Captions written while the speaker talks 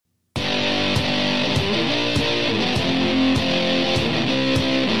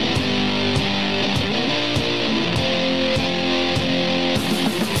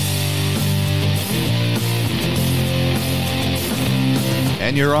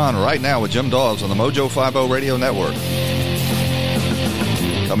And you're on right now with Jim Dawes on the Mojo 50 Radio Network.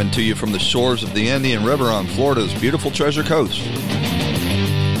 Coming to you from the shores of the Indian River on Florida's beautiful Treasure Coast.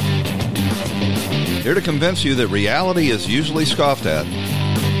 Here to convince you that reality is usually scoffed at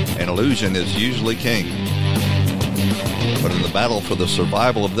and illusion is usually king. But in the battle for the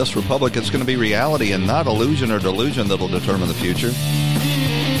survival of this republic, it's going to be reality and not illusion or delusion that'll determine the future.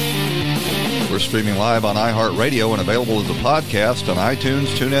 We're streaming live on iHeartRadio and available as a podcast on iTunes,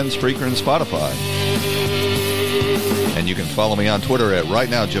 TuneIn, Spreaker, and Spotify. And you can follow me on Twitter at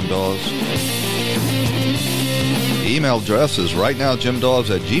RightNowJimDawes. The email address is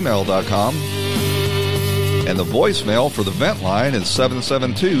rightnowjimdawes@gmail.com. And the voicemail for the vent line is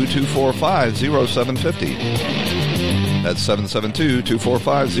 772-245-0750. That's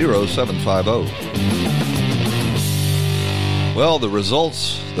 772-245-0750. Well,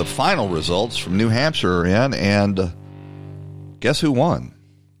 the final results from New Hampshire are in, and guess who won?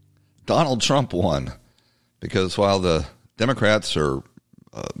 Donald Trump won. Because while the Democrats are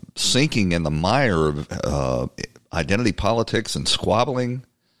sinking in the mire of identity politics and squabbling,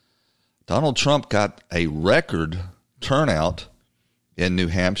 Donald Trump got a record turnout in New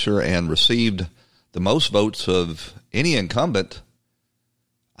Hampshire and received the most votes of any incumbent,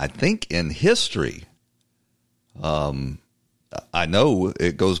 I think, in history. I know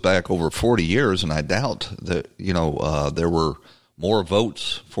it goes back over 40 years, and I doubt that, there were more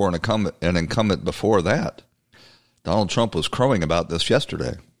votes for an incumbent before that. Donald Trump was crowing about this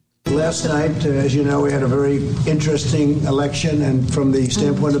yesterday. Last night, as you know, we had a very interesting election, and from the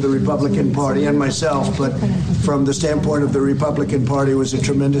standpoint of the Republican Party and myself, but from the standpoint of the Republican Party, it was a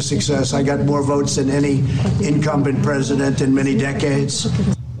tremendous success. I got more votes than any incumbent president in many decades.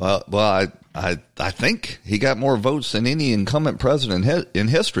 Well, I think he got more votes than any incumbent president in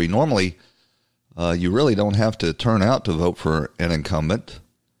history. Normally, you really don't have to turn out to vote for an incumbent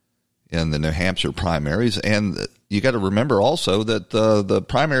in the New Hampshire primaries. And you got to remember also that the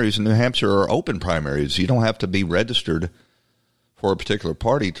primaries in New Hampshire are open primaries. You don't have to be registered for a particular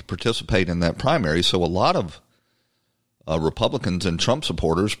party to participate in that primary. So a lot of Republicans and Trump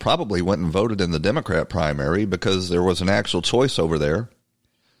supporters probably went and voted in the Democrat primary because there was an actual choice over there.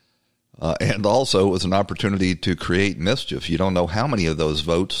 And also it was an opportunity to create mischief. You don't know how many of those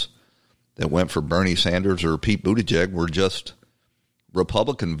votes that went for Bernie Sanders or Pete Buttigieg were just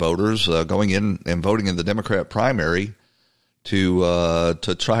Republican voters going in and voting in the Democrat primary to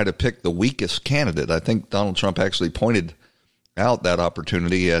try to pick the weakest candidate. I think Donald Trump actually pointed out that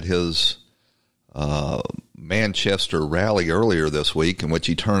opportunity at his Manchester rally earlier this week, in which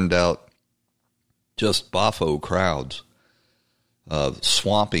he turned out just boffo crowds,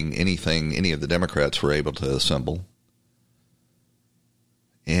 swamping anything any of the Democrats were able to assemble.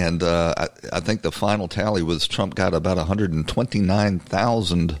 And I think the final tally was Trump got about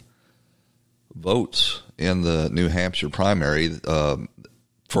 129,000 votes in the New Hampshire primary.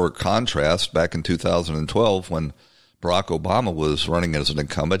 For contrast, back in 2012, when Barack Obama was running as an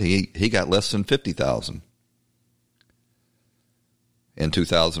incumbent, he got less than 50,000. In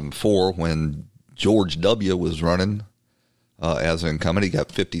 2004, when George W. was running as an incumbent, he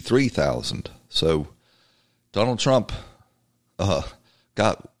got 53,000. So Donald Trump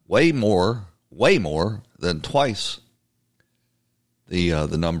got way more than twice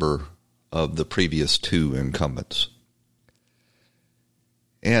the number of the previous two incumbents.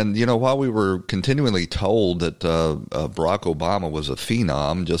 And, while we were continually told that Barack Obama was a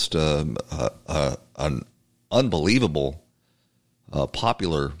phenom, just an unbelievable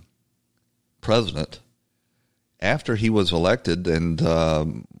popular president, after he was elected and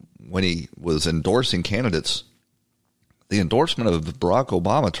when he was endorsing candidates, the endorsement of Barack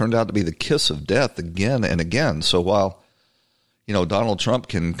Obama turned out to be the kiss of death again and again. So while, Donald Trump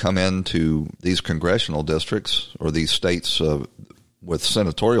can come into these congressional districts or these states with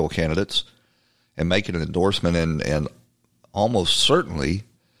senatorial candidates and make an endorsement and almost certainly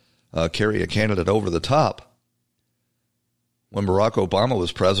carry a candidate over the top, when Barack Obama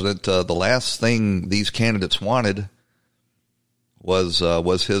was president, the last thing these candidates wanted was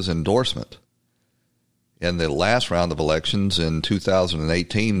his endorsement. In the last round of elections in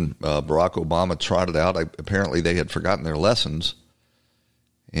 2018, Barack Obama trotted out. Apparently, they had forgotten their lessons,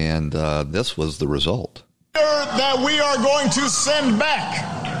 and this was the result. That we are going to send back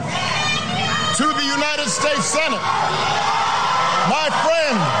to the United States Senate my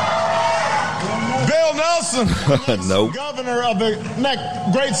friend Bill Nelson, nope. Governor of the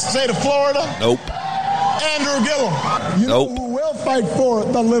great state of Florida. Nope. Andrew Gillum. You nope. know who will fight for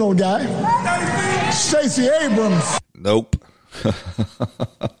the little guy? Stacey Abrams. Nope.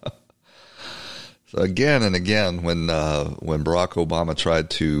 So again and again, when Barack Obama tried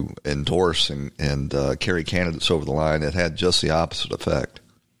to endorse and carry candidates over the line, it had just the opposite effect.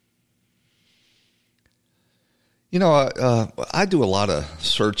 You know, I do a lot of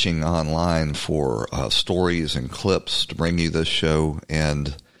searching online for stories and clips to bring you this show,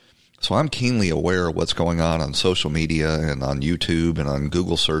 and so I'm keenly aware of what's going on social media and on YouTube and on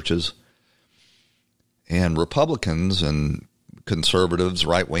Google searches. And Republicans and conservatives,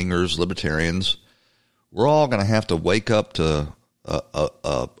 right-wingers, libertarians, we're all going to have to wake up to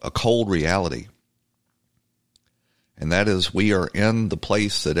a cold reality. And that is, we are in the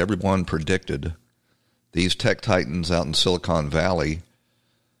place that everyone predicted. These tech titans out in Silicon Valley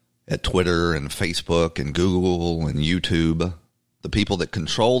at Twitter and Facebook and Google and YouTube, the people that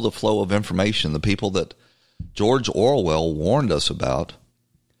control the flow of information, the people that George Orwell warned us about,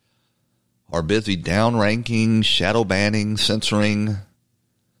 are busy downranking, shadow banning, censoring,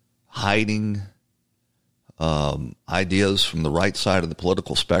 hiding ideas from the right side of the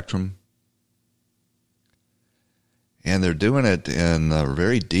political spectrum. And they're doing it in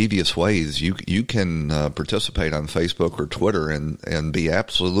very devious ways. You can participate on Facebook or Twitter and be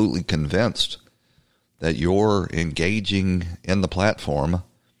absolutely convinced that you're engaging in the platform.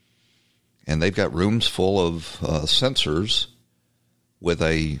 And they've got rooms full of censors with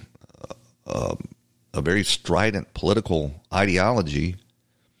a very strident political ideology,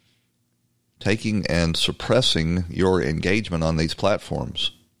 taking and suppressing your engagement on these platforms.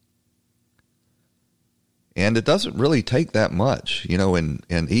 And it doesn't really take that much. You know, in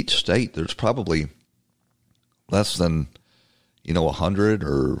each state, there's probably less than, 100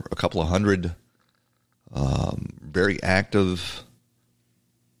 or a couple of hundred very active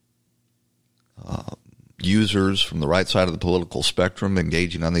users from the right side of the political spectrum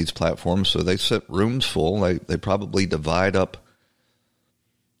engaging on these platforms. So they sit rooms full. They probably divide up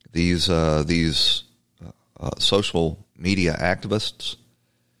these social media activists,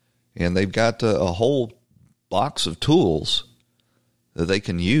 and they've got a whole box of tools that they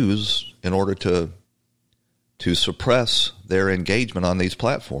can use in order to suppress their engagement on these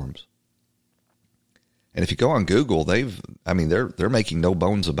platforms. And if you go on Google, they're making no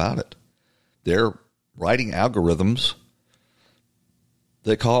bones about it. They're writing algorithms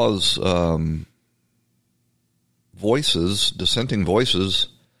that cause dissenting voices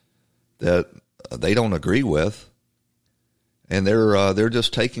that they don't agree with, and they're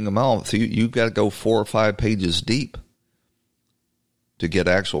just taking them out. So you've got to go 4 or 5 pages deep to get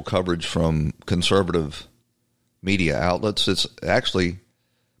actual coverage from conservative media outlets. It's actually,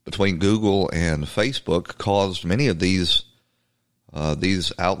 between Google and Facebook, caused many of these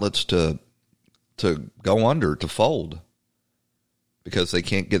outlets to go under, to fold, because they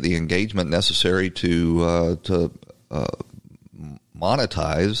can't get the engagement necessary to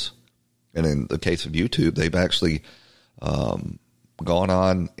monetize. And in the case of YouTube, they've actually gone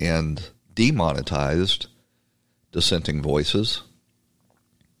on and demonetized dissenting voices.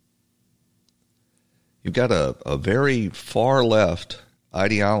 You've got a very far left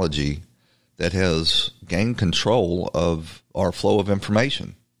ideology that has gained control of our flow of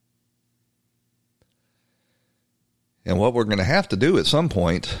information. And what we're going to have to do at some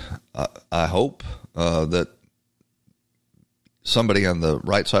point, I hope that somebody on the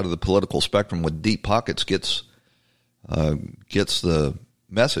right side of the political spectrum with deep pockets gets the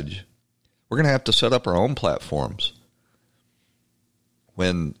message. We're going to have to set up our own platforms.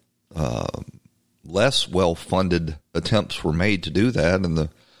 When less well-funded attempts were made to do that in the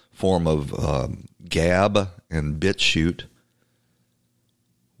form of Gab and BitChute,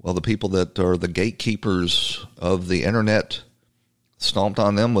 well, the people that are the gatekeepers of the internet stomped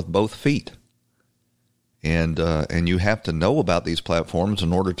on them with both feet. And you have to know about these platforms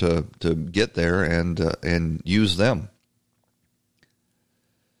in order to get there and use them.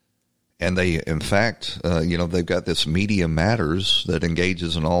 And they, in fact, they've got this Media Matters that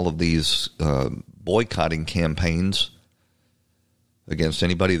engages in all of these boycotting campaigns against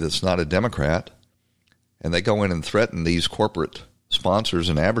anybody that's not a Democrat. And they go in and threaten these corporate sponsors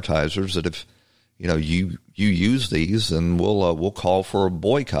and advertisers that if you use these, then we'll call for a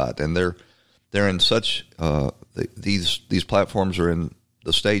boycott. And they're in such these platforms are in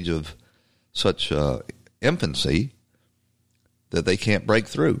the stage of such infancy that they can't break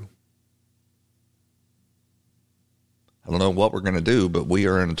through. I don't know what we're going to do, but we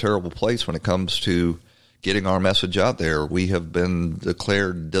are in a terrible place when it comes to getting our message out there. We have been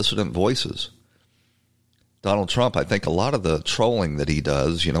declared dissident voices. Donald Trump, I think a lot of the trolling that he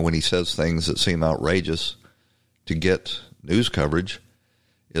does, when he says things that seem outrageous to get news coverage,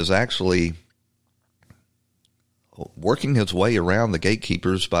 is actually working his way around the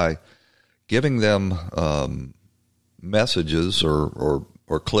gatekeepers by giving them messages or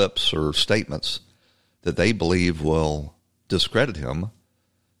clips or statements that they believe will discredit him,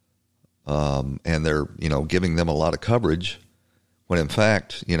 and they're giving them a lot of coverage, when in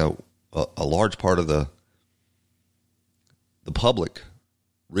fact a large part of the public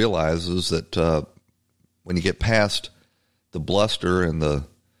realizes that when you get past the bluster and the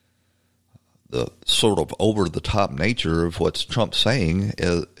sort of over-the-top nature of what Trump's saying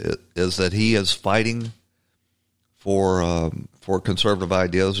is that he is fighting for conservative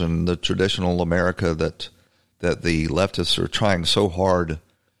ideas and the traditional America that the leftists are trying so hard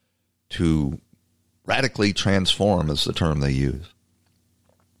to radically transform, is the term they use.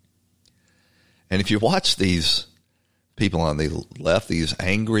 And if you watch these people on the left, these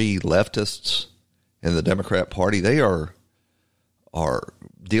angry leftists in the Democrat Party, they are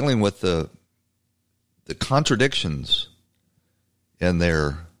dealing with the contradictions in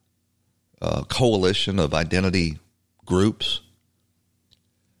their coalition of identity groups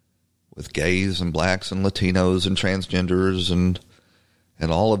with gays and blacks and Latinos and transgenders and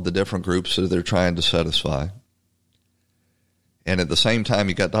all of the different groups that they're trying to satisfy. And at the same time,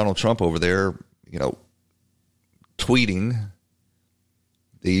 you got Donald Trump over there, tweeting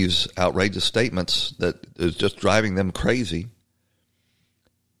these outrageous statements that is just driving them crazy.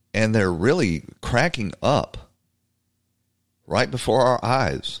 And they're really cracking up right before our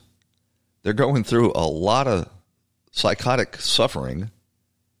eyes. They're going through a lot of psychotic suffering.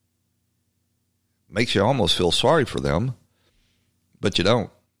 Makes you almost feel sorry for them, but you don't,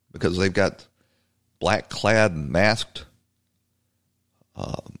 because they've got black-clad, masked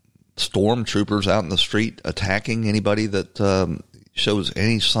stormtroopers out in the street attacking anybody that shows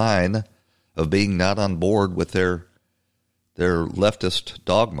any sign of being not on board with their leftist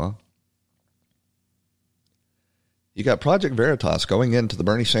dogma. You got Project Veritas going into the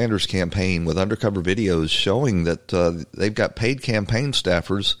Bernie Sanders campaign with undercover videos showing that they've got paid campaign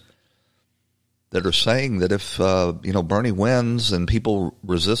staffers that are saying that if Bernie wins and people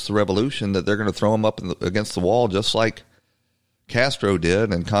resist the revolution, that they're going to throw him up against the wall, just like Castro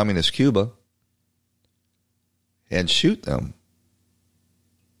did in communist Cuba, and shoot them.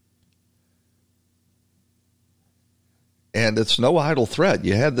 And it's no idle threat.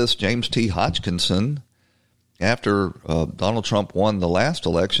 You had this James T. Hodgkinson, after Donald Trump won the last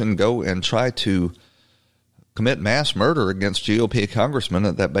election, go and try to commit mass murder against GOP congressmen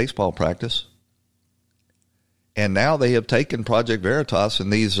at that baseball practice. And now they have taken Project Veritas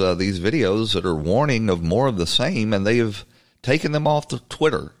and these videos that are warning of more of the same, and they have taken them off the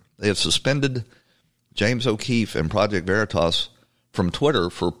Twitter. They have suspended James O'Keefe and Project Veritas from Twitter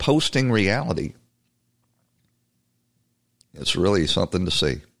for posting reality. It's really something to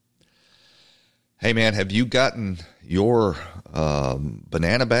see. Hey, man, have you gotten your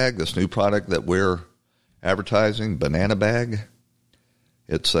Banana Bag, this new product that we're advertising, Banana Bag?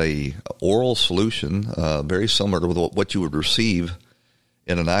 It's a oral solution, very similar to what you would receive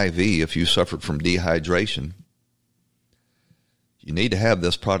in an IV if you suffered from dehydration. You need to have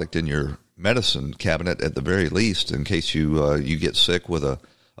this product in your medicine cabinet at the very least in case you get sick with a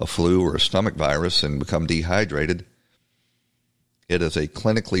flu or a stomach virus and become dehydrated. It is a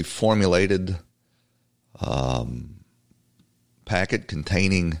clinically formulated packet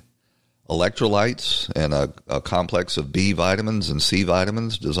containing electrolytes and a complex of B vitamins and C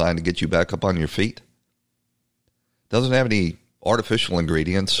vitamins designed to get you back up on your feet. Doesn't have any artificial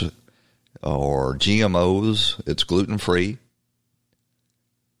ingredients or GMOs. It's gluten-free.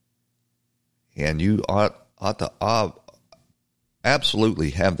 And you ought to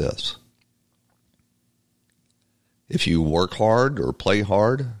absolutely have this. If you work hard or play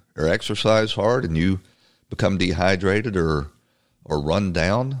hard or exercise hard and you become dehydrated or run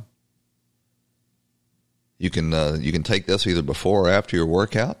down, you can take this either before or after your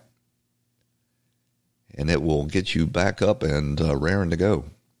workout, and it will get you back up and raring to go.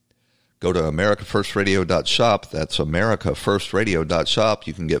 Go to AmericaFirstRadio.shop. That's AmericaFirstRadio.shop.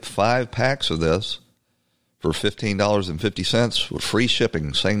 You can get 5 packs of this for $15.50 with free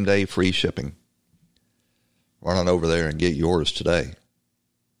shipping, same day free shipping. Run on over there and get yours today.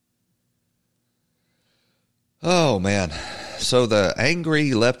 Oh, man. So the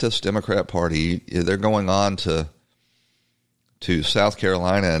angry leftist Democrat Party, they're going on to South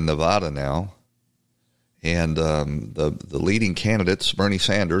Carolina and Nevada now. And the leading candidates, Bernie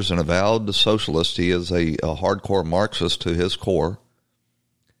Sanders, an avowed socialist. He is a hardcore Marxist to his core.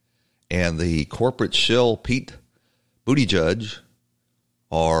 And the corporate shill, Pete Buttigieg,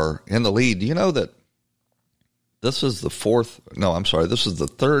 are in the lead. Do you know that this is the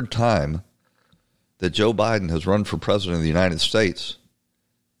third time that Joe Biden has run for president of the United States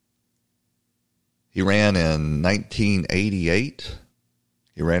He ran in 1988.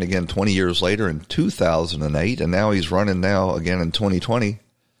 He ran again 20 years later in 2008, and now he's running again in 2020.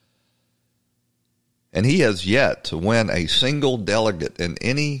 And he has yet to win a single delegate in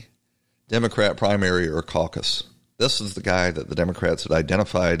any Democrat primary or caucus. This is the guy that the Democrats had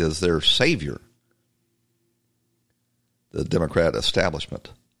identified as their savior, the Democrat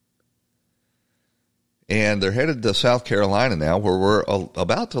establishment. And they're headed to South Carolina now, where we're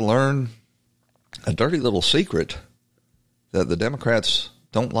about to learn a dirty little secret that the Democrats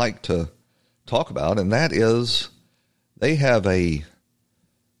don't like to talk about, and that is they have a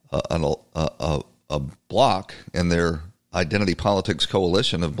block in their identity politics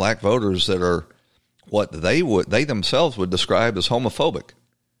coalition of black voters that are what they themselves would describe as homophobic.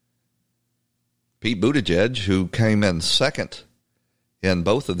 Pete Buttigieg, who came in second in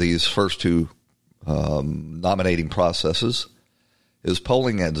both of these first two nominating processes, is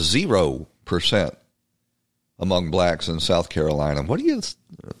polling at 0% among blacks in South Carolina. What do you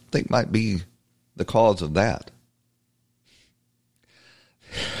think might be the cause of that?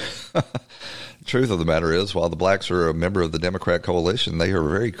 The truth of the matter is, while the blacks are a member of the Democrat coalition, they are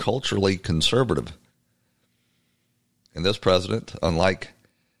very culturally conservative. And this president, unlike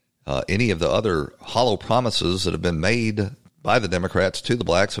any of the other hollow promises that have been made by the Democrats to the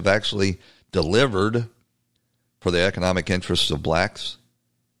blacks, have actually delivered for the economic interests of blacks.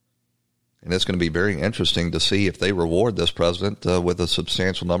 And it's going to be very interesting to see if they reward this president with a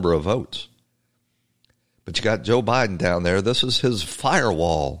substantial number of votes. But you got Joe Biden down there. This is his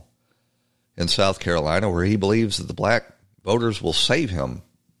firewall in South Carolina, where he believes that the black voters will save him.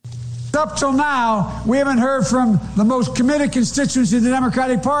 Up till now, we haven't heard from the most committed constituency of the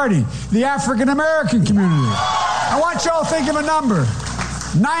Democratic Party, the African-American community. I want y'all to think of a number.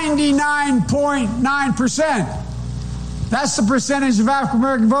 99.9%. That's the percentage of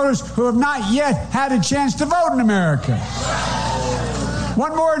African-American voters who have not yet had a chance to vote in America.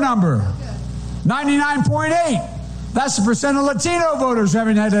 One more number. 99.8. That's the percent of Latino voters who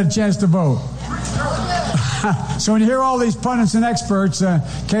haven't had a chance to vote. So when you hear all these pundits and experts,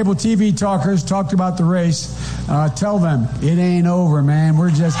 cable TV talkers talked about the race, tell them, it ain't over, man.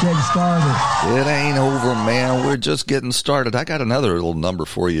 We're just getting started. It ain't over, man. We're just getting started. I got another little number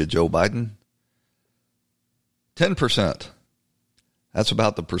for you, Joe Biden. 10%. That's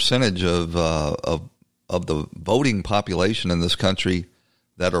about the percentage of the voting population in this country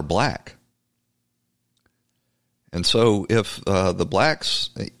that are black. And so if the blacks,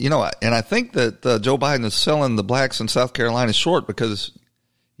 and I think that Joe Biden is selling the blacks in South Carolina short because,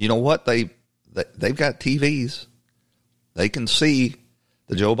 you know what, they've got TVs. They can see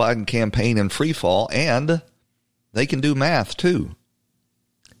the Joe Biden campaign in free fall, and they can do math too.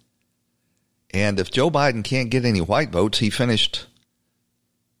 And if Joe Biden can't get any white votes, he finished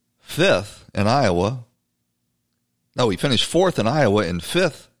fifth in Iowa. No, he finished fourth in Iowa and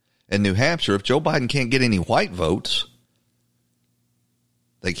fifth in New Hampshire. If Joe Biden can't get any white votes,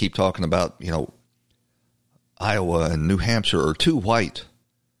 they keep talking about, Iowa and New Hampshire are too white,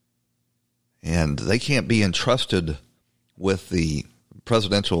 and they can't be entrusted with the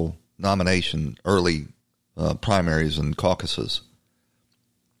presidential nomination early primaries and caucuses.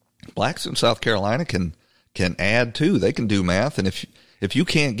 Blacks in South Carolina can add too. They can do math, and if you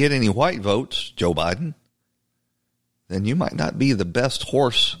can't get any white votes, Joe Biden, then you might not be the best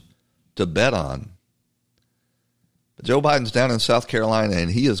horse to bet on. But Joe Biden's down in South Carolina, and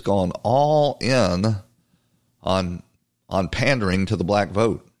he has gone all in on pandering to the black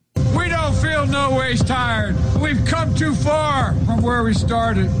vote. We don't feel no ways tired. We've come too far from where we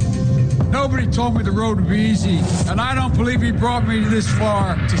started. Nobody told me the road would be easy, and I don't believe he brought me this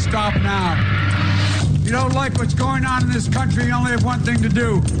far to stop now. You don't like what's going on in this country, you only have one thing to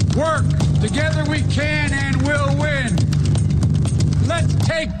do. Work. Together we can and will win. Let's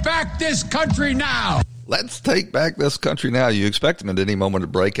take back this country now. Let's take back this country now. You expect him at any moment to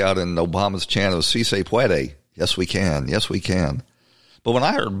break out in Obama's chant of "Si se puede." Yes, we can. Yes, we can. But when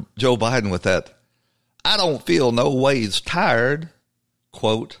I heard Joe Biden with that, "I don't feel no ways tired,"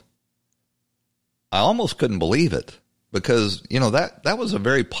 quote, I almost couldn't believe it because, that was a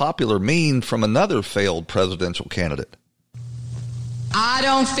very popular meme from another failed presidential candidate. I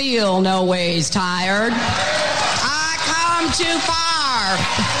don't feel no ways tired. I come too far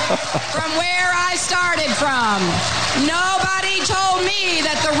from where I started from. Nobody told me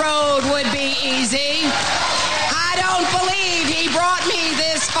that the road would be easy. I don't believe he brought me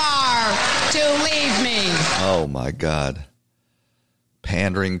this far to leave me. Oh, my God.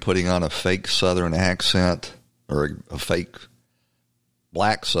 Pandering, putting on a fake Southern accent, or a fake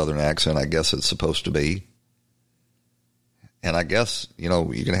black Southern accent, I guess it's supposed to be. And I guess, you're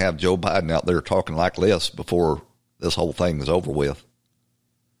going to have Joe Biden out there talking like this before this whole thing is over with.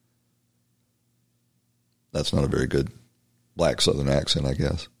 That's not a very good black Southern accent, I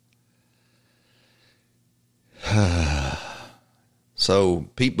guess. So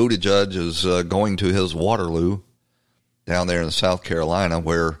Pete Buttigieg is going to his Waterloo down there in South Carolina,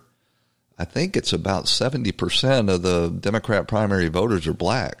 where I think it's about 70% of the Democrat primary voters are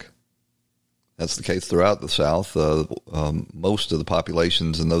black. That's the case throughout the South. Most of the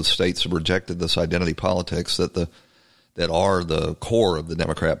populations in those states have rejected this identity politics that are the core of the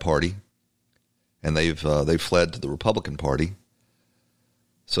Democrat Party, and they've fled to the Republican Party.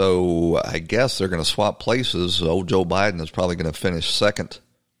 So I guess they're going to swap places. Old Joe Biden is probably going to finish second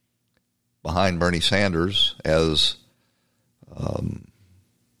behind Bernie Sanders as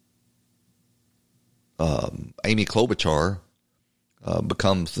Amy Klobuchar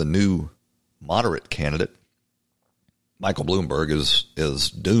becomes the new moderate candidate. Michael Bloomberg is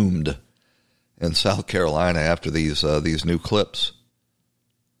doomed in South Carolina after these new clips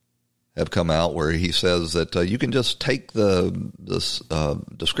have come out where he says that you can just take this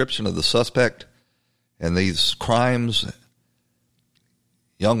description of the suspect and these crimes,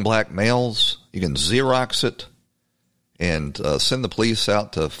 young black males, you can Xerox it and send the police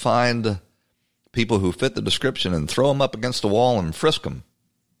out to find people who fit the description and throw them up against the wall and frisk them.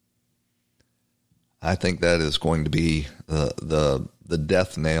 I think that is going to be the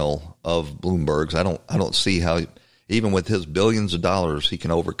death knell of Bloomberg's. I don't see how, even with his billions of dollars, he can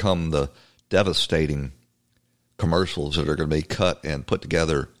overcome the devastating commercials that are going to be cut and put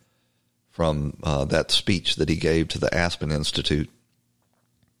together from that speech that he gave to the Aspen Institute.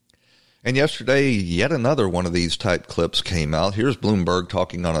 And yesterday, yet another one of these type clips came out. Here's Bloomberg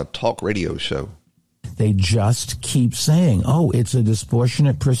talking on a talk radio show. They just keep saying, it's a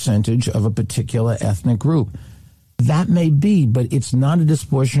disproportionate percentage of a particular ethnic group. That may be, but it's not a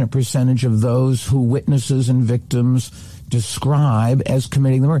disproportionate percentage of those who witnesses and victims describe as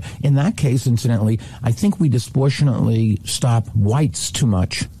committing the murder. In that case, incidentally, I think we disproportionately stop whites too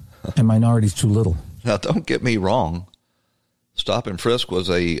much and minorities too little. Now, don't get me wrong. Stop and frisk was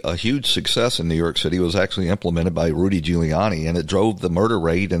a huge success in New York City. It was actually implemented by Rudy Giuliani, and it drove the murder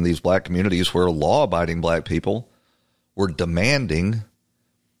rate in these black communities where law-abiding black people were demanding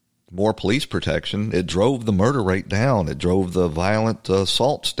more police protection. It drove the murder rate down. It drove the violent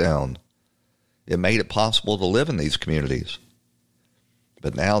assaults down. It made it possible to live in these communities.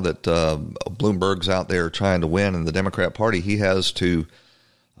 But now that Bloomberg's out there trying to win in the Democrat Party, he has to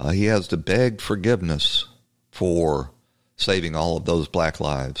beg forgiveness for saving all of those black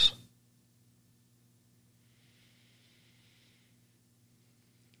lives.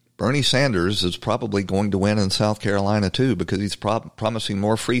 Bernie Sanders is probably going to win in South Carolina too, because he's promising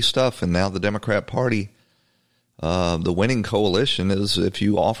more free stuff. And now the Democrat Party, the winning coalition, is if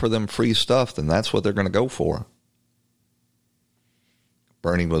you offer them free stuff, then that's what they're going to go for.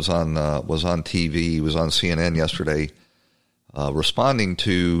 Bernie was on TV, he was on CNN yesterday, responding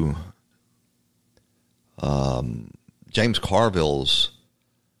to James Carville's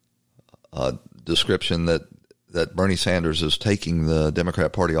description that Bernie Sanders is taking the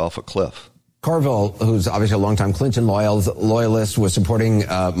Democrat Party off a cliff. Carville, who's obviously a longtime Clinton loyalist, was supporting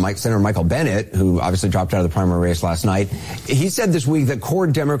Senator Michael Bennet, who obviously dropped out of the primary race last night. He said this week that core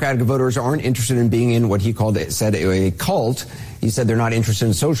Democratic voters aren't interested in being in what he said a cult. He said they're not interested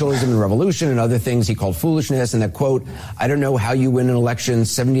in socialism and revolution and other things he called foolishness, and that, quote, I don't know how you win an election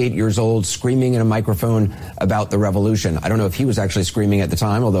 78 years old screaming in a microphone about the revolution. I don't know if he was actually screaming at the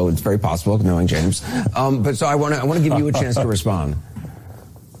time, although it's very possible, knowing James. But so I want to give you a chance to respond.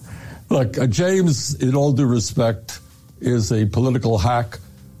 Look, James, in all due respect, is a political hack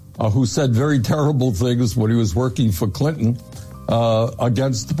who said very terrible things when he was working for Clinton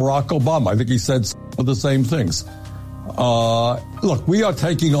against Barack Obama. I think he said some of the same things. Look, we are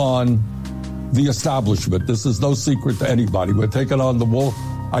taking on the establishment. This is no secret to anybody. We're taking on the Wall.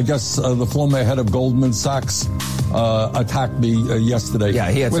 I guess the former head of Goldman Sachs attacked me yesterday. Yeah,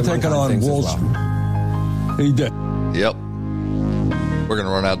 he had We're taking on Wall Street. He did. Yep. We're going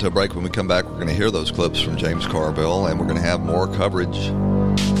to run out to a break. When we come back, we're going to hear those clips from James Carville, and we're going to have more coverage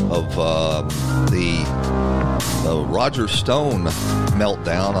of the Roger Stone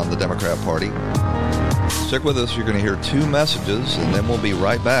meltdown on the Democrat Party. Stick with us. You're going to hear two messages, and then we'll be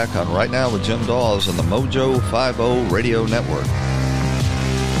right back on Right Now with Jim Dawes on the Mojo 50 Radio Network.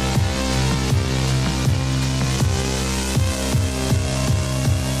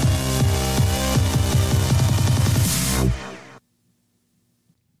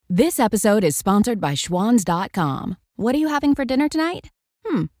 This episode is sponsored by Schwans.com. What are you having for dinner tonight?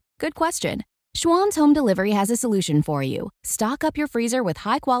 Good question. Schwann's Home Delivery has a solution for you. Stock up your freezer with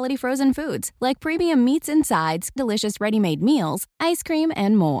high-quality frozen foods like premium meats and sides, delicious ready-made meals, ice cream,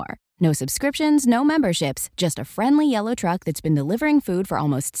 and more. No subscriptions, no memberships, just a friendly yellow truck that's been delivering food for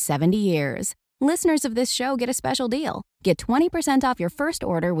almost 70 years. Listeners of this show get a special deal. Get 20% off your first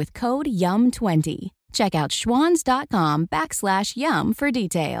order with code YUM20. Check out schwans.com/YUM for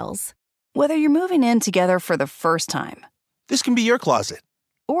details. Whether you're moving in together for the first time, this can be your closet,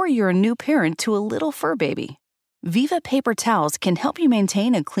 or you're a new parent to a little fur baby, Viva paper towels can help you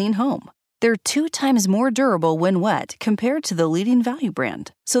maintain a clean home. They're 2 times more durable when wet compared to the leading value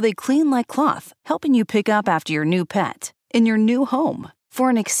brand, so they clean like cloth, helping you pick up after your new pet in your new home. For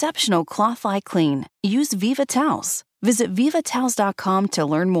an exceptional cloth-like clean, use Viva towels. Visit vivatowels.com to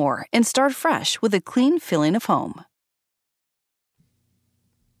learn more and start fresh with a clean feeling of home.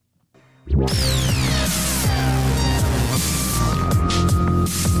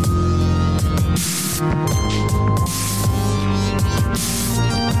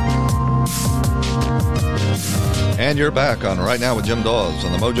 And you're back on Right Now with Jim Dawes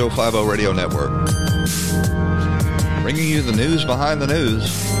on the Mojo 50 Radio Network. Bringing you the news behind the news,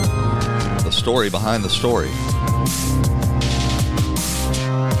 the story behind the story.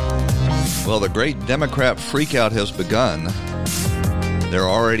 Well, the great Democrat freakout has begun. They're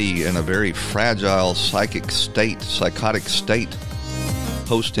already in a very fragile psychotic state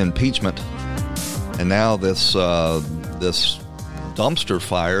post-impeachment. And now this dumpster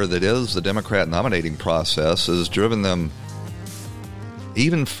fire that is the Democrat nominating process has driven them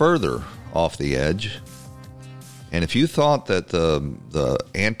even further off the edge. And if you thought that the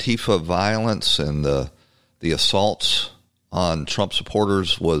Antifa violence and the assaults on Trump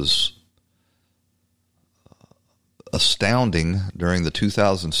supporters was astounding during the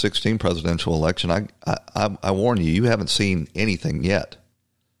 2016 presidential election, I warn you, you haven't seen anything yet.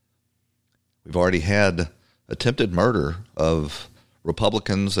 We've already had attempted murder of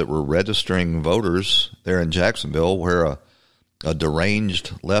Republicans that were registering voters there in Jacksonville, where a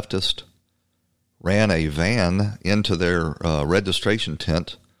deranged leftist ran a van into their registration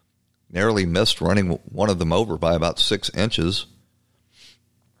tent, narrowly missed running one of them over by about 6 inches.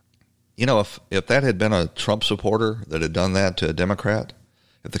 You know, if that had been a Trump supporter that had done that to a Democrat,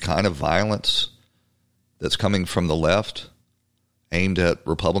 if the kind of violence that's coming from the left aimed at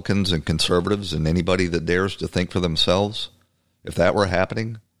Republicans and conservatives and anybody that dares to think for themselves, if that were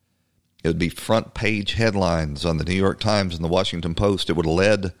happening, it would be front page headlines on the New York Times and the Washington Post. It would have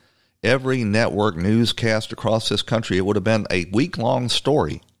led every network newscast across this country. It would have been a week-long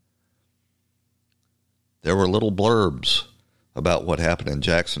story. There were little blurbs about what happened in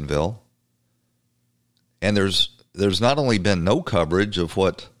Jacksonville. And there's not only been no coverage of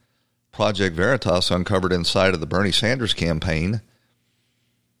what Project Veritas uncovered inside of the Bernie Sanders campaign.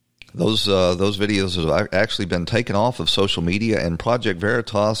 Those videos have actually been taken off of social media, and Project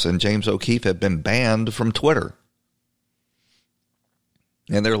Veritas and James O'Keefe have been banned from Twitter.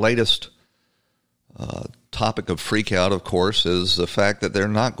 And their latest topic of freakout, of course, is the fact that they're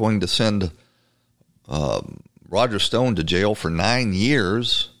not going to send Roger Stone to jail for 9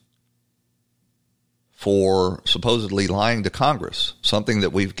 years for supposedly lying to Congress, something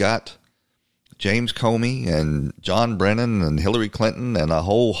that we've got James Comey and John Brennan and Hillary Clinton and a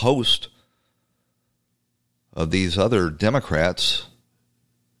whole host of these other Democrats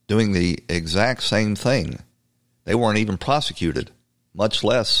doing the exact same thing. They weren't even prosecuted, much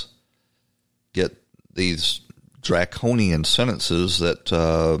less get these draconian sentences that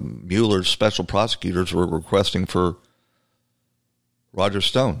Mueller's special prosecutors were requesting for Roger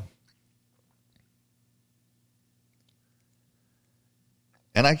Stone.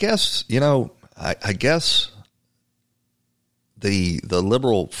 And I guess, I guess the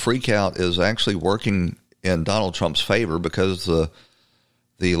liberal freakout is actually working in Donald Trump's favor, because the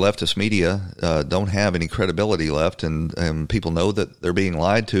leftist media don't have any credibility left, and people know that they're being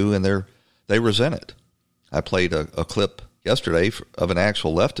lied to, and they resent it. I played a clip yesterday of an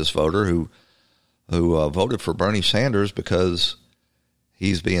actual leftist voter who voted for Bernie Sanders because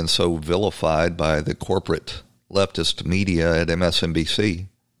he's being so vilified by the corporate leftist media at MSNBC.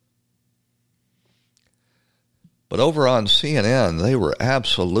 But over on CNN, they were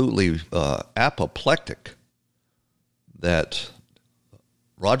absolutely apoplectic that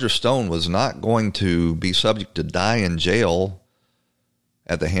Roger Stone was not going to be subject to die in jail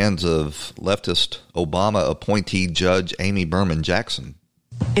at the hands of leftist Obama appointee Judge Amy Berman Jackson.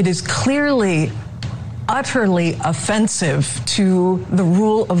 It is clearly utterly offensive to the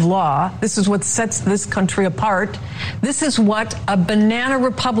rule of law. This is what sets this country apart. This is what a banana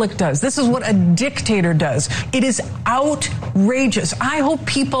republic does. This is what a dictator does. It is outrageous outrageous. I hope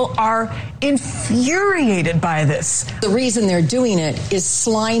people are infuriated by this. The reason they're doing it is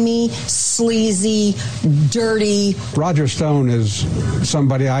slimy, sleazy, dirty. Roger Stone is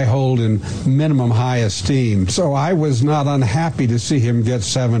somebody I hold in minimum high esteem, so I was not unhappy to see him get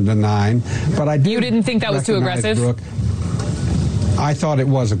 7 to 9. But I did. You didn't think that was too aggressive? Brooke. I thought it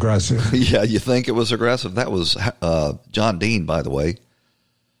was aggressive. Yeah, you think it was aggressive? That was John Dean, by the way,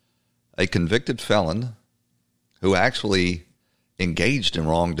 a convicted felon who actually engaged in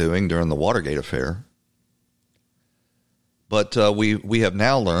wrongdoing during the Watergate affair. But we have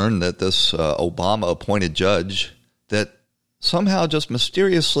now learned that this Obama-appointed judge that somehow just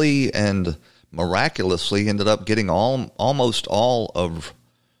mysteriously and miraculously ended up getting almost all of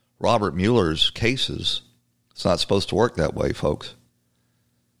Robert Mueller's cases. It's not supposed to work that way, folks.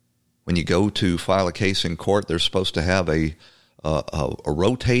 When you go to file a case in court, they're supposed to have a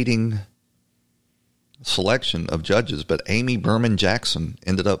rotating selection of judges, but Amy Berman Jackson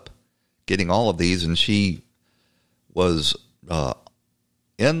ended up getting all of these, and she was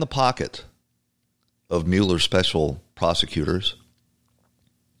in the pocket of Mueller's special prosecutors.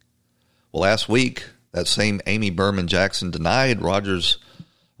 Well, last week, that same Amy Berman Jackson denied Roger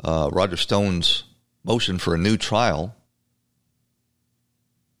Stone's motion for a new trial.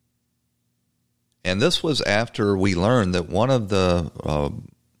 And this was after we learned that one of the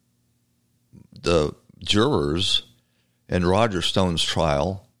jurors in Roger Stone's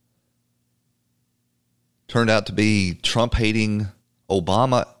trial turned out to be Trump-hating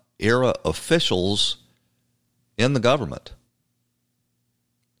Obama-era officials in the government.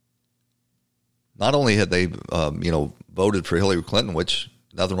 Not only had they, voted for Hillary Clinton, which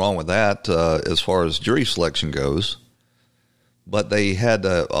nothing wrong with that as far as jury selection goes, but they had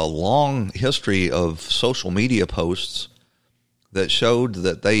a long history of social media posts that showed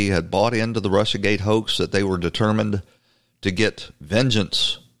that they had bought into the Russiagate hoax, that they were determined to get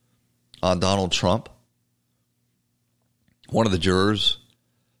vengeance on Donald Trump. One of the jurors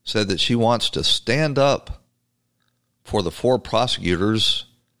said that she wants to stand up for the 4 prosecutors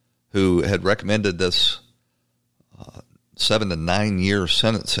who had recommended this 7 to 9 year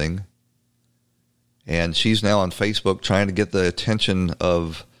sentencing. And she's now on Facebook trying to get the attention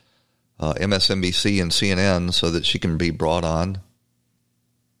of MSNBC and CNN so that she can be brought on.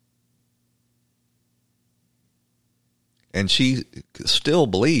 And she still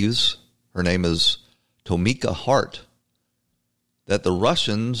believes, her name is Tomika Hart, that the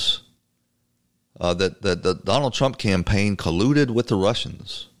Russians, that the Donald Trump campaign colluded with the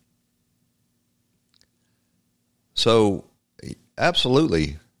Russians. So,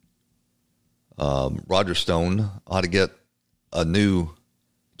 absolutely, Roger Stone ought to get a new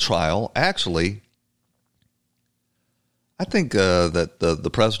trial. Actually, I think that the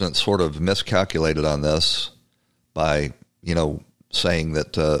president sort of miscalculated on this by, saying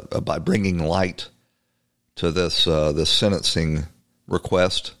that by bringing light to this sentencing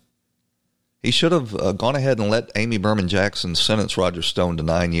request, he should have gone ahead and let Amy Berman Jackson sentence Roger Stone to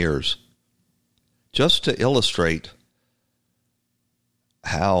 9 years, just to illustrate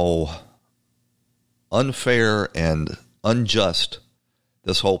how unfair and unjust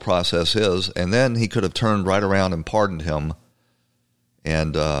this whole process is, and then he could have turned right around and pardoned him,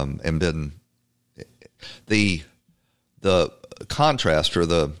 and been the contrast,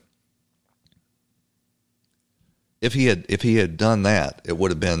 or if he had done that, it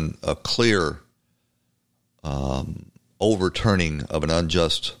would have been a clear overturning of an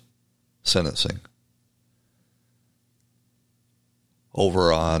unjust sentencing.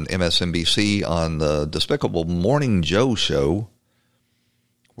 Over on MSNBC on the Despicable Morning Joe show,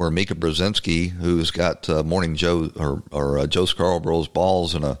 where Mika Brzezinski, who's got Morning Joe or Joe Scarborough's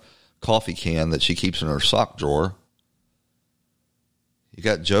balls in a coffee can that she keeps in her sock drawer, you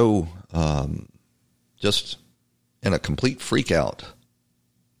got Joe just in a complete freak out.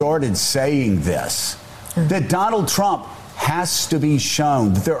 Started saying this, that Donald Trump has to be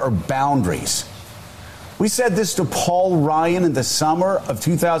shown that there are boundaries. We said this to Paul Ryan in the summer of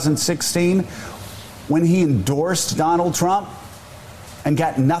 2016 when he endorsed Donald Trump and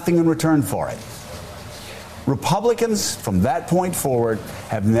got nothing in return for it. Republicans from that point forward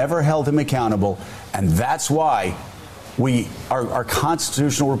have never held him accountable, and that's why our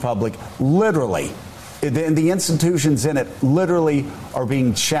constitutional republic literally, and the institutions in it literally are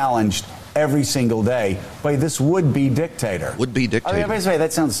being challenged every single day by this would-be dictator. Would-be dictator. I mean,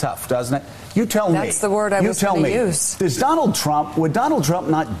 that sounds tough, doesn't it? You tell me. That's the word I was going to use. Would Donald Trump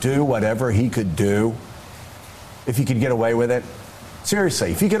not do whatever he could do if he could get away with it?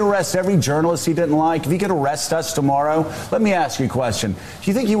 Seriously, if he could arrest every journalist he didn't like, if he could arrest us tomorrow, let me ask you a question. Do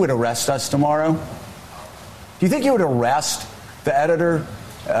you think he would arrest us tomorrow? Do you think he would arrest the editor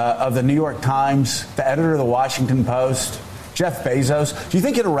of the New York Times, the editor of the Washington Post, Jeff Bezos? Do you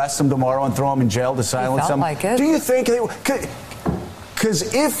think he'd arrest him tomorrow and throw him in jail to silence him? Like it. Do you think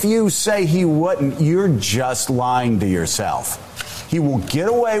because if you say he wouldn't, you're just lying to yourself. He will get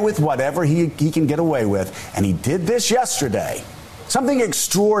away with whatever he can get away with. And he did this yesterday. Something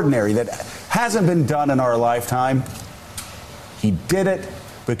extraordinary that hasn't been done in our lifetime. He did it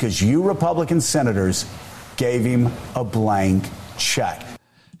because you Republican senators gave him a blank check.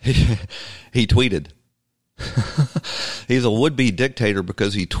 He tweeted. He's a would-be dictator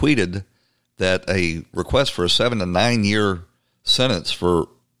because he tweeted that a request for a 7 to 9 year sentence for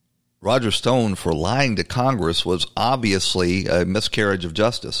Roger Stone for lying to Congress was obviously a miscarriage of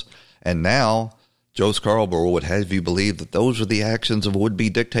justice. And now Joe Scarborough would have you believe that those are the actions of a would-be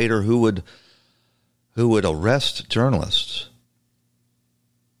dictator who would arrest journalists.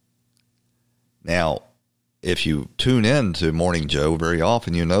 Now, if you tune in to Morning Joe very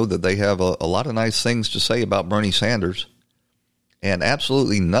often, you know that they have a lot of nice things to say about Bernie Sanders and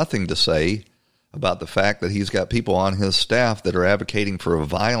absolutely nothing to say about the fact that he's got people on his staff that are advocating for a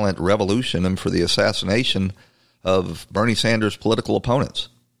violent revolution and for the assassination of Bernie Sanders' political opponents.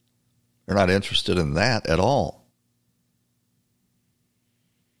 They're not interested in that at all.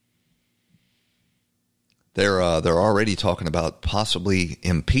 They're already talking about possibly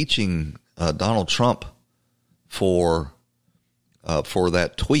impeaching Donald Trump for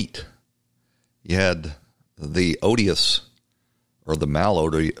that tweet. You had the odious or the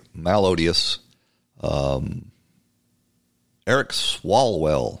malodious Eric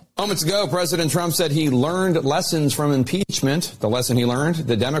Swalwell. Moments ago, President Trump said he learned lessons from impeachment. The lesson he learned,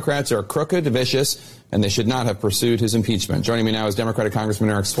 the Democrats are crooked, vicious, and they should not have pursued his impeachment. Joining me now is Democratic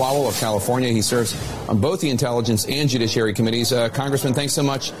Congressman Eric Swalwell of California. He serves on both the Intelligence and Judiciary Committees. Congressman, thanks so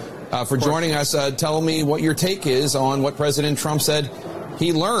much for joining us. Tell me what your take is on what President Trump said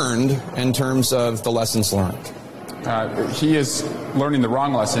he learned in terms of the lessons learned. He is learning the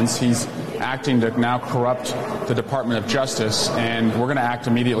wrong lessons. He's acting to now corrupt the Department of Justice, and we're going to act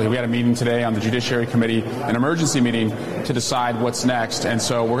immediately. We had a meeting today on the Judiciary Committee, an emergency meeting, to decide what's next. And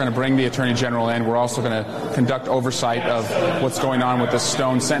so we're going to bring the Attorney General in. We're also going to conduct oversight of what's going on with the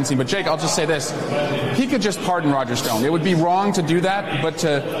Stone sentencing. But, Jake, I'll just say this. He could just pardon Roger Stone. It would be wrong to do that, but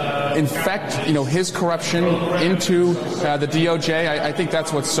to infect, his corruption into the DOJ, I think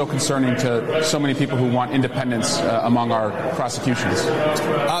that's what's so concerning to so many people who want independence among our prosecutions.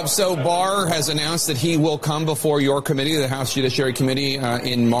 So Barr has announced that he will come before your committee, the House Judiciary Committee,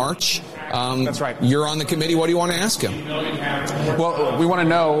 in March. That's right. You're on the committee. What do you want to ask him? Well, we want to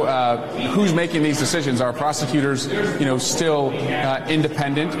know who's making these decisions. Are prosecutors, still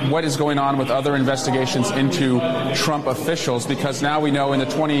independent? What is going on with other investigations into Trump officials? Because now we know in the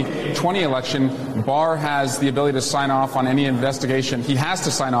 2020 election, Barr has the ability to sign off on any investigation. He has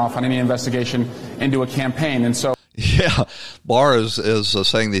to sign off on any investigation into a campaign. And so. Yeah, Barr is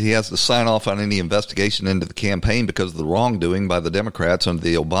saying that he has to sign off on any investigation into the campaign because of the wrongdoing by the Democrats under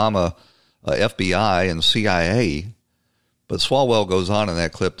the Obama FBI and CIA. But Swalwell goes on in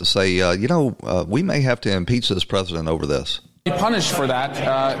that clip to say, we may have to impeach this president over this. Be punished for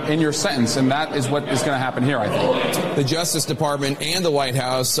that in your sentence, and that is what is going to happen here, I think. The Justice Department and the White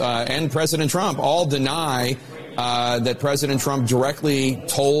House and President Trump all deny that President Trump directly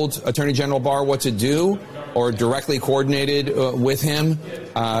told Attorney General Barr what to do or directly coordinated with him.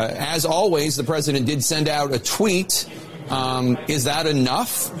 As always, the president did send out a tweet. Is that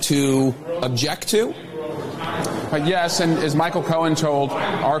enough to object to? Yes, and as Michael Cohen told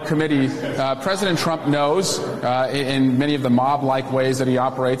our committee, President Trump knows in many of the mob-like ways that he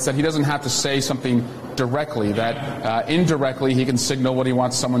operates that he doesn't have to say something directly, that indirectly he can signal what he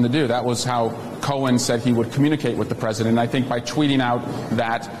wants someone to do. That was how Cohen said he would communicate with the president. And I think by tweeting out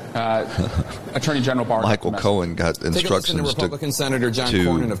that Attorney General Barr... Michael Cohen got instructions Take a listen to Republican Senator John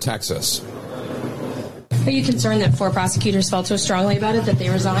Cornyn of Texas. Are you concerned that 4 prosecutors felt so strongly about it that they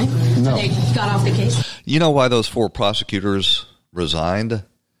resigned? No. They got off the case? You know why those 4 prosecutors resigned?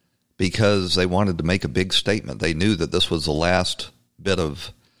 Because they wanted to make a big statement. They knew that this was the last bit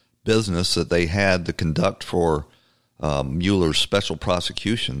of business that they had to conduct for Mueller's special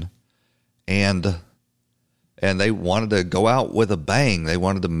prosecution. And they wanted to go out with a bang. They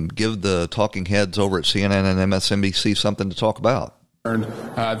wanted to give the talking heads over at CNN and MSNBC something to talk about.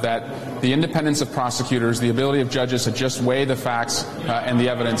 That the independence of prosecutors, the ability of judges to just weigh the facts and the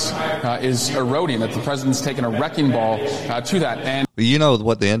evidence is eroding, that the president's taken a wrecking ball to that. And you know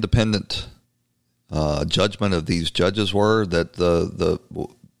what the independent judgment of these judges were? That the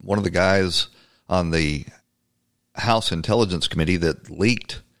one of the guys on the House Intelligence Committee that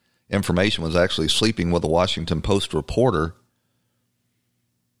leaked information, was actually sleeping with a Washington Post reporter,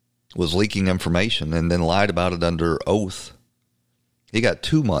 was leaking information, and then lied about it under oath. He got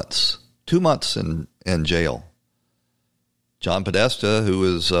 2 months. 2 months in jail. John Podesta,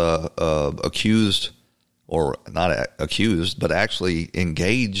 who is accused, or not accused, but actually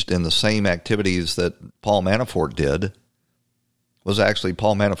engaged in the same activities that Paul Manafort did, was actually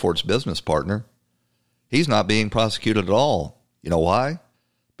Paul Manafort's business partner. He's not being prosecuted at all. You know why?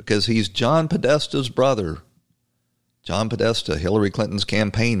 Because he's John Podesta's brother. John Podesta, Hillary Clinton's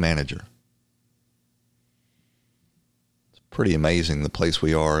campaign manager. It's pretty amazing the place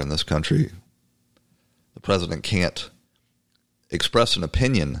we are in this country. The president can't express an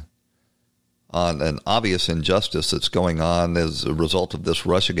opinion on an obvious injustice that's going on as a result of this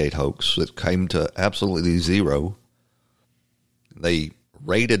Russiagate hoax that came to absolutely zero. They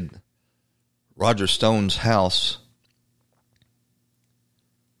raided Roger Stone's house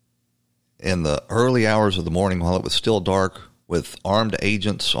in the early hours of the morning while it was still dark, with armed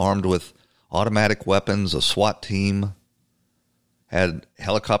agents, armed with automatic weapons, a SWAT team, had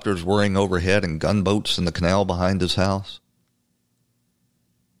helicopters whirring overhead and gunboats in the canal behind his house.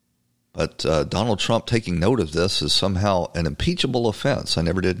 But Donald Trump taking note of this is somehow an impeachable offense. I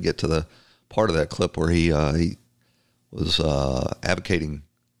never did get to the part of that clip where he was advocating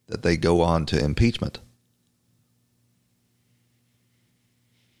that they go on to impeachment.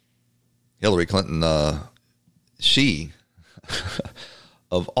 Hillary Clinton, she,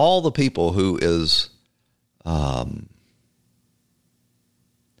 of all the people who is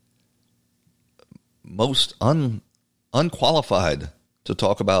most unqualified to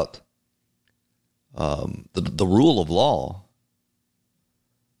talk about the rule of law,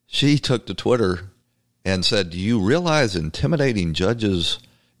 she took to Twitter and said, "Do you realize intimidating judges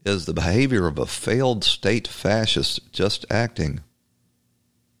is the behavior of a failed state fascist just acting?"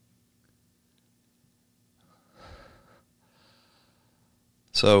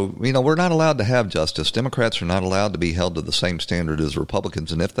 So, we're not allowed to have justice. Democrats are not allowed to be held to the same standard as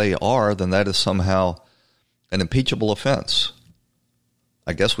Republicans. And if they are, then that is somehow an impeachable offense.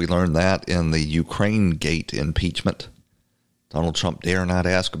 I guess we learned that in the Ukraine Gate impeachment. Donald Trump dare not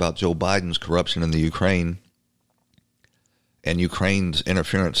ask about Joe Biden's corruption in the Ukraine and Ukraine's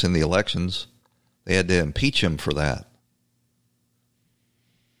interference in the elections. They had to impeach him for that.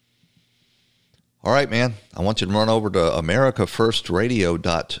 All right, man, I want you to run over to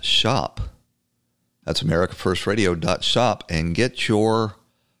AmericaFirstRadio.shop. That's AmericaFirstRadio.shop and get your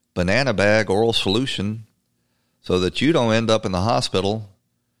banana bag oral solution so that you don't end up in the hospital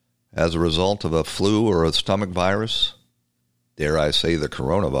as a result of a flu or a stomach virus. Dare I say the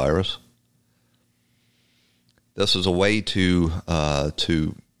coronavirus. This is a way to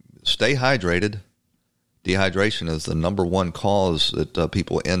stay hydrated. Dehydration is the number one cause that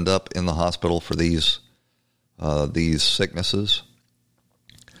people end up in the hospital for these sicknesses.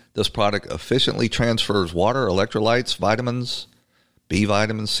 This product efficiently transfers water, electrolytes, vitamins, B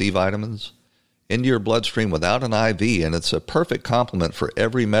vitamins, C vitamins, into your bloodstream without an IV, and it's a perfect complement for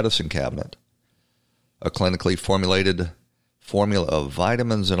every medicine cabinet. A clinically formulated formula of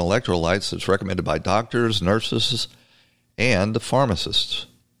vitamins and electrolytes that's recommended by doctors, nurses, and pharmacists.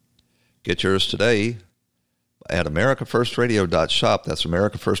 Get yours today at AmericaFirstRadio.shop. That's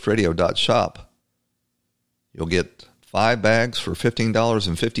AmericaFirstRadio.shop. You'll get 5 bags for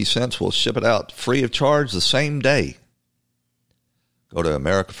 $15.50. We'll ship it out free of charge the same day. Go to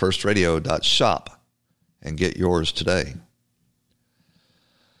AmericaFirstRadio.shop and get yours today.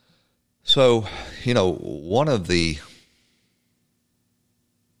 So, one of the...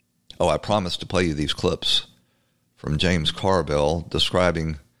 I promised to play you these clips from James Carville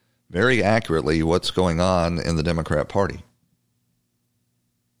describing very accurately what's going on in the Democrat Party.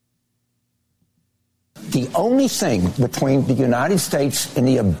 The only thing between the United States and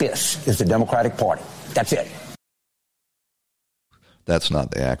the abyss is the Democratic Party. That's it. That's not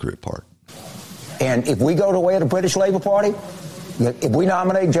the accurate part. And if we go the way of the British Labour Party, if we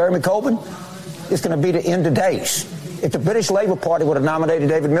nominate Jeremy Corbyn, it's going to be the end of days. If the British Labour Party would have nominated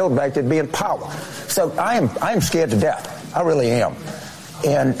David Miliband, they'd be in power. So I am scared to death. I really am.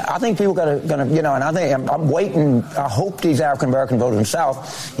 And I think people are going to, and I think I'm waiting. I hope these African-American voters in the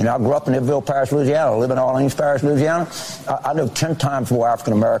South, I grew up in Iberville Parish, Louisiana. I live in Orleans Parish, Louisiana. I know 10 times more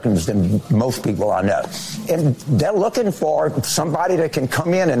African-Americans than most people I know. And they're looking for somebody that can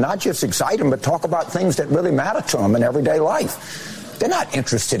come in and not just excite them, but talk about things that really matter to them in everyday life. They're not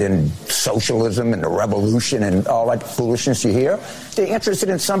interested in socialism and the revolution and all that foolishness you hear. They're interested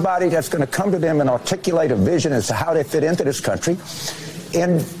in somebody that's going to come to them and articulate a vision as to how they fit into this country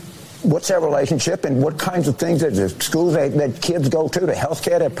and what's that relationship and what kinds of things that the schools that kids go to, the health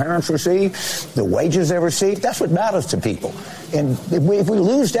care that parents receive, the wages they receive, that's what matters to people. And if we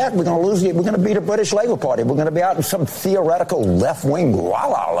lose that, we're going to lose it. We're going to be the British Labour Party. We're going to be out in some theoretical left-wing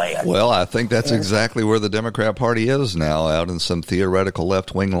la-la land. Well, I think that's exactly where the Democrat Party is now, out in some theoretical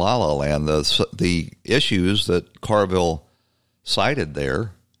left-wing la-la land. The issues that Carville cited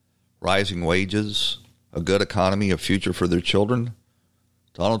there, rising wages, a good economy, a future for their children,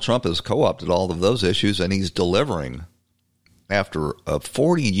 Donald Trump has co-opted all of those issues, and he's delivering after a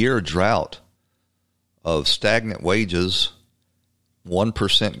 40-year drought of stagnant wages,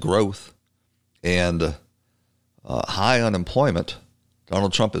 1% growth, and high unemployment.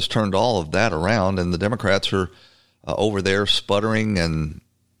 Donald Trump has turned all of that around, and the Democrats are over there sputtering and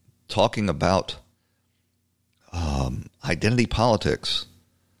talking about identity politics.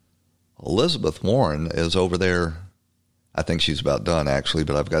 Elizabeth Warren is over there. I think she's about done, actually,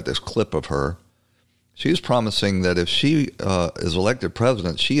 but I've got this clip of her. She's promising that if she is elected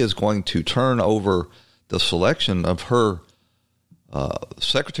president, she is going to turn over the selection of her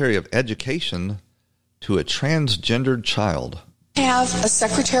Secretary of Education to a transgendered child. Have a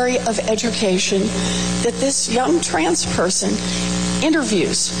Secretary of Education that this young trans person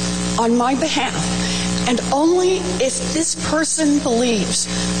interviews on my behalf. And only if this person believes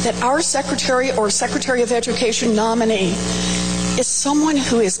that our Secretary or Secretary of Education nominee is someone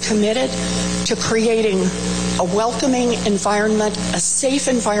who is committed to creating a welcoming environment, a safe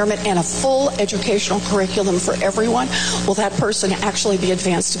environment, and a full educational curriculum for everyone, will that person actually be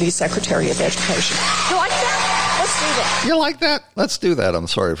advanced to be Secretary of Education. You like that? Let's do that. You like that? Let's do that. I'm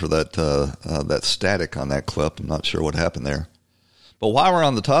sorry for that static on that clip. I'm not sure what happened there. But while we're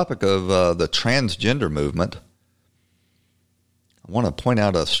on the topic of the transgender movement, I want to point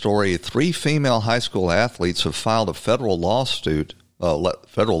out a story. 3 female high school athletes have filed a federal lawsuit to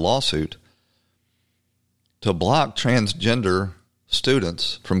block transgender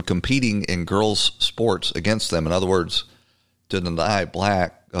students from competing in girls' sports against them. In other words, to deny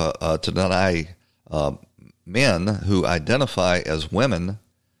men who identify as women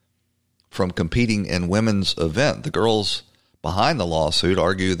from competing in women's event. The girls behind the lawsuit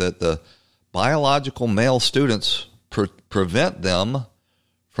argue that the biological male students prevent them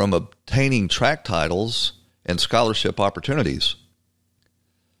from obtaining track titles and scholarship opportunities.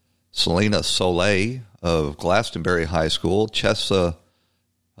 Selena Soleil of Glastonbury High School, Chelsea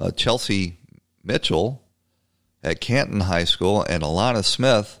Mitchell at Canton High School, and Alana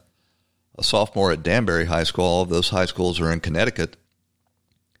Smith, a sophomore at Danbury High School, all of those high schools are in Connecticut,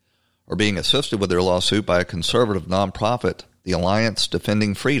 are being assisted with their lawsuit by a conservative nonprofit, the Alliance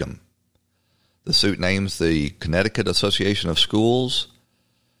Defending Freedom. The suit names the Connecticut Association of Schools,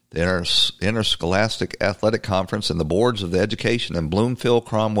 the Interscholastic Athletic Conference, and the boards of the education in Bloomfield,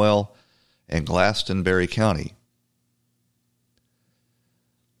 Cromwell, and Glastonbury County.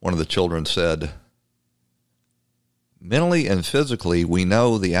 One of the children said, "Mentally and physically, we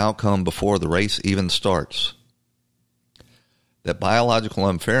know the outcome before the race even starts. That biological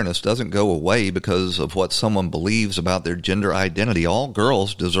unfairness doesn't go away because of what someone believes about their gender identity. All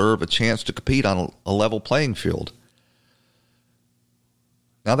girls deserve a chance to compete on a level playing field."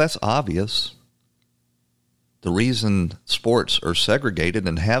 Now, that's obvious. The reason sports are segregated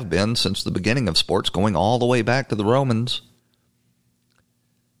and have been since the beginning of sports, going all the way back to the Romans,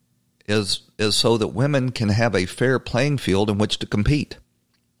 is so that women can have a fair playing field in which to compete.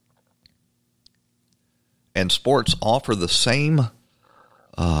 And sports offer the same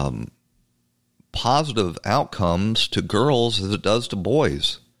positive outcomes to girls as it does to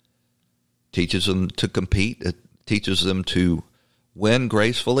boys. It teaches them to compete. It teaches them to win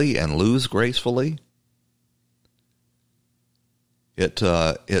gracefully and lose gracefully.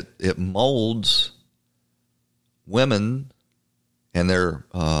 It molds women and their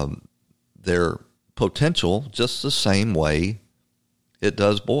potential just the same way it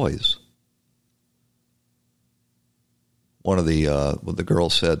does boys. One of the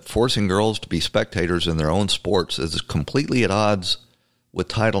girls said, "Forcing girls to be spectators in their own sports is completely at odds with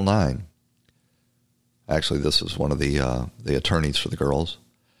Title IX." Actually, this is one of the attorneys for the girls.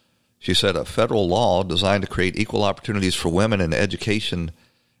 She said, "A federal law designed to create equal opportunities for women in education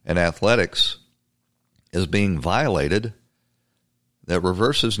and athletics is being violated that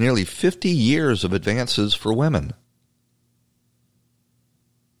reverses nearly 50 years of advances for women."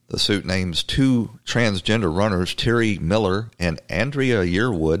 The suit names 2 transgender runners, Terry Miller and Andrea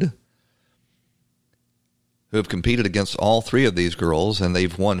Yearwood, who have competed against all 3 of these girls, and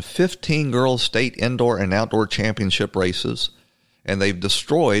they've won 15 girls' state indoor and outdoor championship races, and they've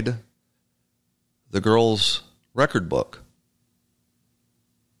destroyed the girls' record book.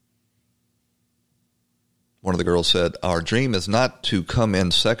 one of the girls said, our dream is not to come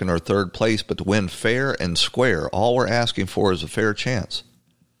in second or third place, but to win fair and square. All we're asking for is a fair chance.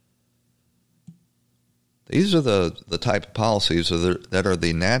 These are the type of policies that are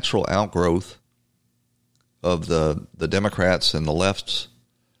the natural outgrowth of the Democrats and the left's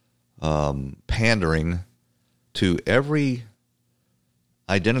pandering to every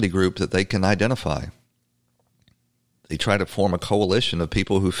identity group that they can identify. They try to form a coalition of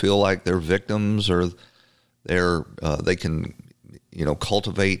people who feel like they're victims, or they can,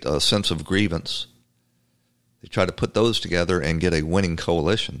 cultivate a sense of grievance. They try to put those together and get a winning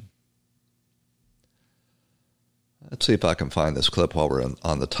coalition. Let's see if I can find this clip while we're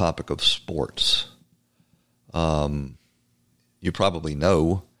on the topic of sports. You probably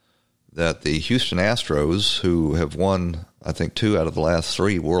know that the Houston Astros, who have won, I think, 2 out of the last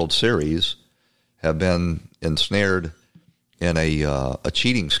 3 World Series, have been ensnared in a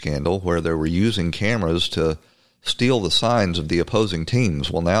cheating scandal where they were using cameras to steal the signs of the opposing teams.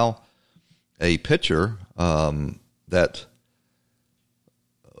 Well, now a pitcher that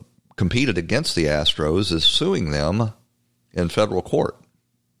competed against the Astros is suing them in federal court.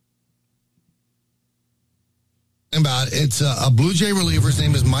 About it's a Blue Jay reliever. His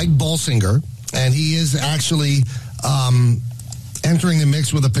name is Mike Bolsinger, and he is actually entering the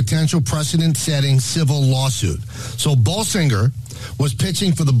mix with a potential precedent-setting civil lawsuit. So Bolsinger was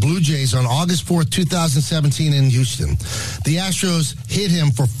pitching for the Blue Jays on August 4th, 2017 in Houston. The Astros hit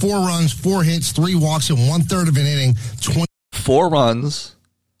him for 4 runs, 4 hits, 3 walks, and 1/3 of an inning. 4 runs,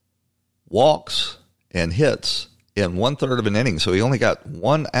 walks, and hits in 1/3 of an inning. So he only got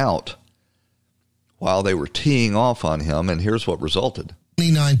 1 out while they were teeing off on him, and here's what resulted.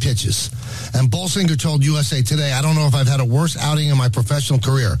 29 pitches. And Bolsinger told USA Today, I don't know if I've had a worse outing in my professional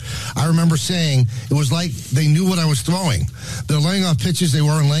career. I remember saying it was like they knew what I was throwing. They're laying off pitches they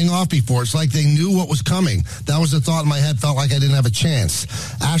weren't laying off before. It's like they knew what was coming. That was the thought in my head. Felt like I didn't have a chance.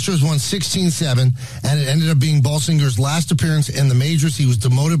 Astros won 16-7, and it ended up being Bolsinger's last appearance in the majors. He was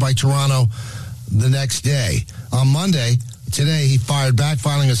demoted by Toronto the next day. On Monday, today, he fired back,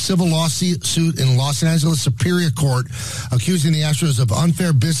 filing a civil lawsuit in Los Angeles Superior Court, accusing the Astros of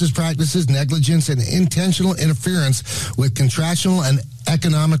unfair business practices, negligence, and intentional interference with contractual and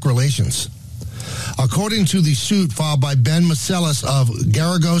economic relations. According to the suit filed by Ben Macelis of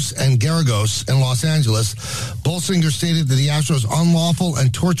Garagos and Garagos in Los Angeles, Bolsinger stated that the Astros' unlawful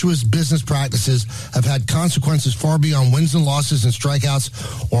and tortuous business practices have had consequences far beyond wins and losses and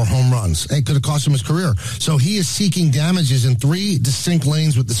strikeouts or home runs. It could have cost him his career. So he is seeking damages in 3 distinct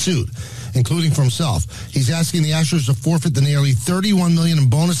lanes with the suit, including for himself. He's asking the Astros to forfeit the nearly $31 million in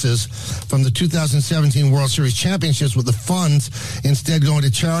bonuses from the 2017 World Series championships, with the funds instead going to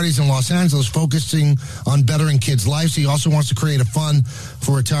charities in Los Angeles focusing on bettering kids' lives. He also wants to create a fund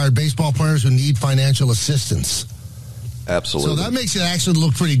for retired baseball players who need financial assistance. Absolutely. So that makes it actually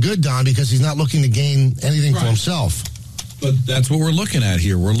look pretty good, Don, because he's not looking to gain anything for himself. But that's what we're looking at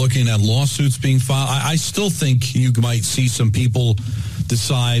here. We're looking at lawsuits being filed. I still think you might see some people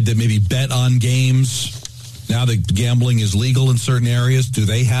decide that maybe bet on games. Now that gambling is legal in certain areas, do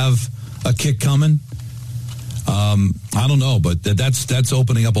they have a kick coming? I don't know, but that's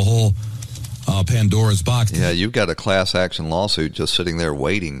opening up a whole Pandora's box. Yeah, you've got a class action lawsuit just sitting there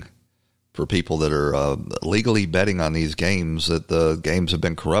waiting for people that are legally betting on these games, that the games have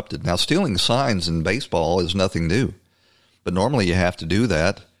been corrupted. Now, stealing signs in baseball is nothing new, but normally you have to do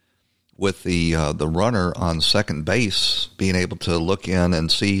that with the runner on second base being able to look in and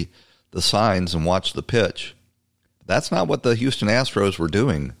see the signs and watch the pitch. That's not what the Houston Astros were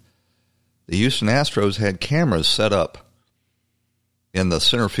doing. The Houston Astros had cameras set up in the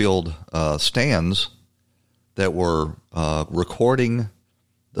center field stands that were recording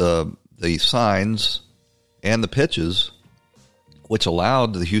the signs and the pitches, which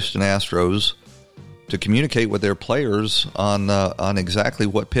allowed the Houston Astros to communicate with their players on exactly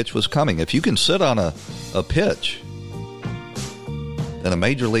what pitch was coming. If you can sit on a pitch, then a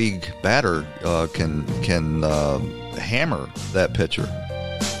major league batter can hammer that pitcher.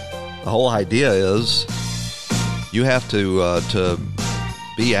 The whole idea is you have to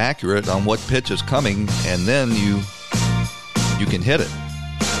be accurate on what pitch is coming, and then you can hit it.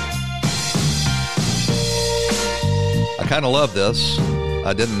 I kind of love this.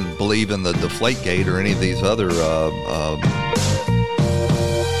 I didn't believe in the Deflategate or any of these other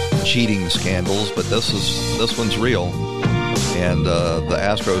cheating scandals, but this one's real, and the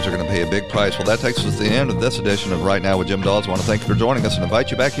Astros are going to pay a big price. Well, that takes us to the end of this edition of Right Now with Jim Dawes. I want to thank you for joining us and invite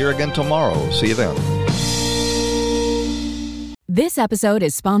you back here again tomorrow. See you then. This episode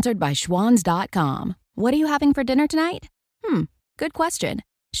is sponsored by Schwans.com. What are you having for dinner tonight? Good question.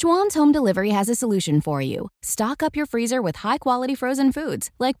 Schwann's Home Delivery has a solution for you. Stock up your freezer with high-quality frozen foods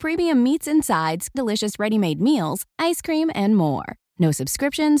like premium meats and sides, delicious ready-made meals, ice cream, and more. No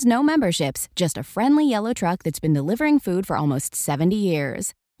subscriptions, no memberships, just a friendly yellow truck that's been delivering food for almost 70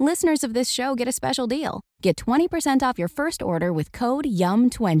 years. Listeners of this show get a special deal. Get 20% off your first order with code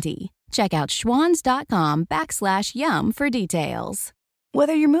YUM20. Check out schwans.com/YUM for details.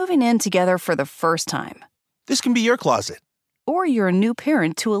 Whether you're moving in together for the first time, this can be your closet, or you're a new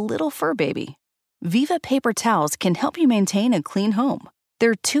parent to a little fur baby, Viva paper towels can help you maintain a clean home.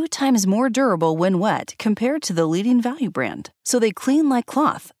 They're 2 times more durable when wet compared to the leading value brand, so they clean like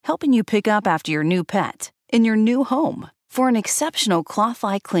cloth, helping you pick up after your new pet in your new home. For an exceptional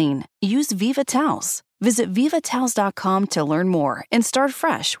cloth-like clean, use Viva towels. Visit vivatowels.com to learn more and start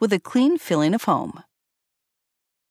fresh with a clean feeling of home.